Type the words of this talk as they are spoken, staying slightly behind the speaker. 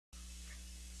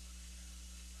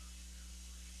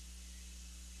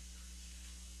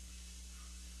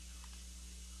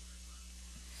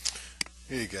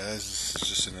Hey guys, this is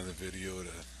just another video to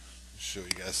show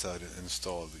you guys how to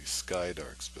install the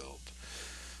Skydarks build.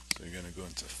 So you're going to go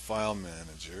into File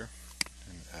Manager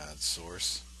and add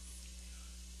source.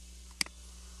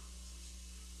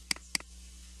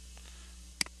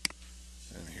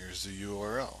 And here's the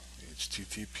URL,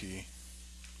 http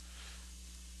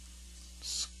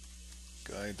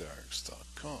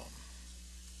skydarks.com.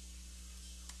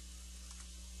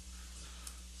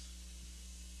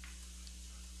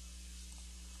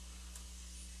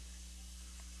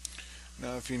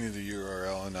 Now if you need the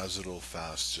URL and that's a little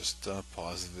fast, just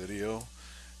pause the video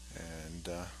and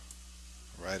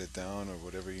write it down or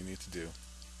whatever you need to do.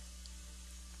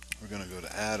 We're going to go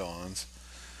to add-ons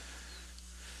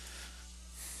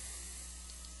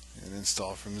and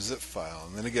install from zip file,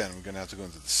 and then again we're going to have to go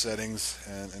into the settings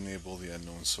and enable the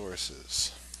unknown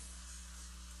sources.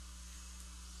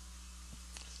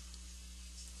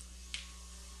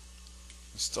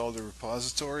 Install the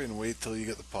repository and wait till you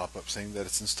get the pop-up saying that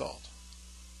it's installed.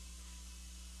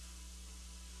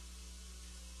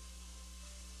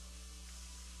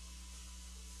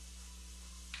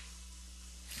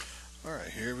 Alright,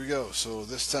 here we go. So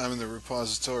this time in the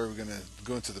repository we're going to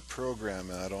go into the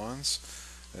program add-ons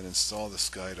and install the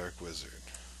Skydark wizard.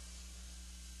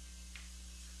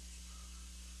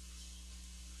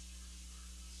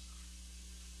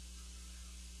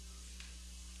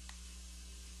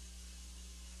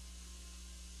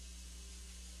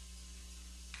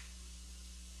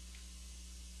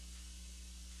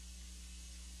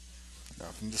 Now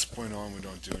from this point on we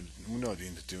don't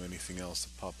need to do anything else.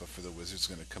 The pop-up for the wizard is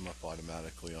going to come up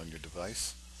automatically on your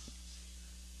device.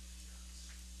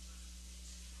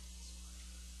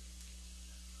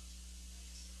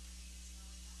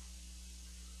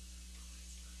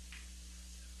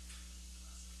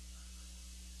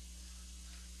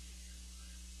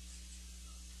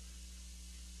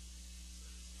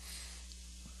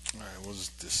 Alright, we'll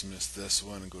just dismiss this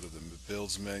one and go to the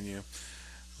builds menu.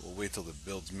 We'll wait till the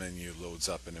builds menu loads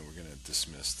up and then we're going to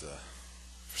dismiss the,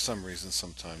 for some reason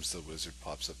sometimes the wizard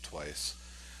pops up twice.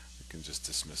 We can just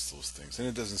dismiss those things, and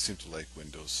it doesn't seem to like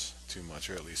Windows too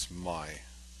much, or at least my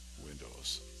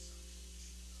Windows.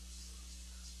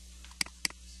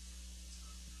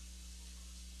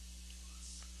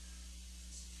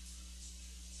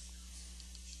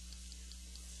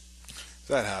 If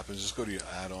that happens, just go to your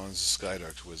add-ons. The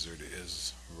Skydarks wizard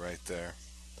is right there.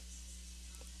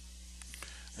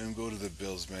 And go to the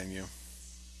builds menu.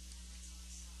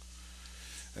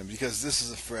 And because this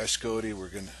is a fresh kodi,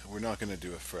 we're not gonna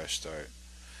do a fresh start.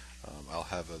 I'll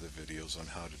have other videos on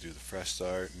how to do the fresh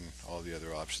start and all the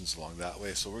other options along that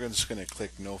way. So we're just gonna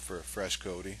click no for a fresh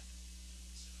kodi.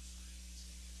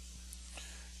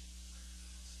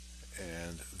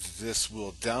 And this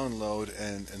will download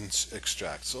and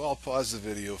extract. So I'll pause the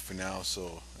video for now,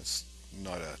 so it's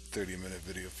not a 30-minute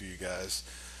video for you guys.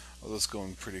 Although it's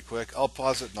going pretty quick. I'll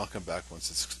pause it and I'll come back once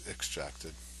it's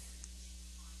extracted.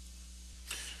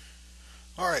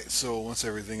 Alright, so once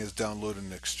everything is downloaded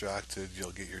and extracted,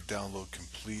 you'll get your download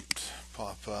complete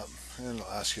pop up, and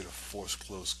it'll ask you to force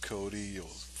close kodi. You'll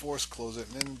force close it,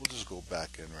 and then we'll just go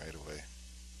back in right away.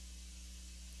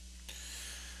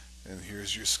 And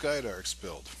here's your Skydarks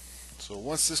build. So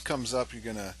once this comes up, you're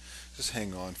gonna just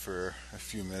hang on for a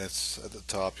few minutes. At the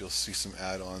top you'll see some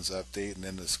add-ons update, and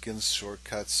then the skin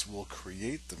shortcuts will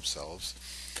create themselves.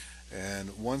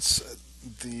 And once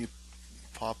the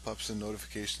pop-ups and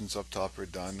notifications up top are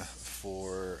done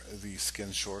for the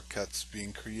skin shortcuts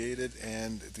being created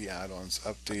and the add-ons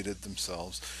updated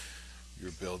themselves, your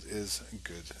build is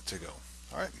good to go.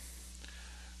 Alright,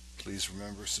 please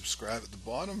remember subscribe at the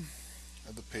bottom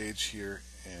of the page here,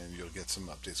 and you'll get some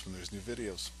updates when there's new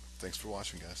videos. Thanks for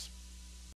watching, guys.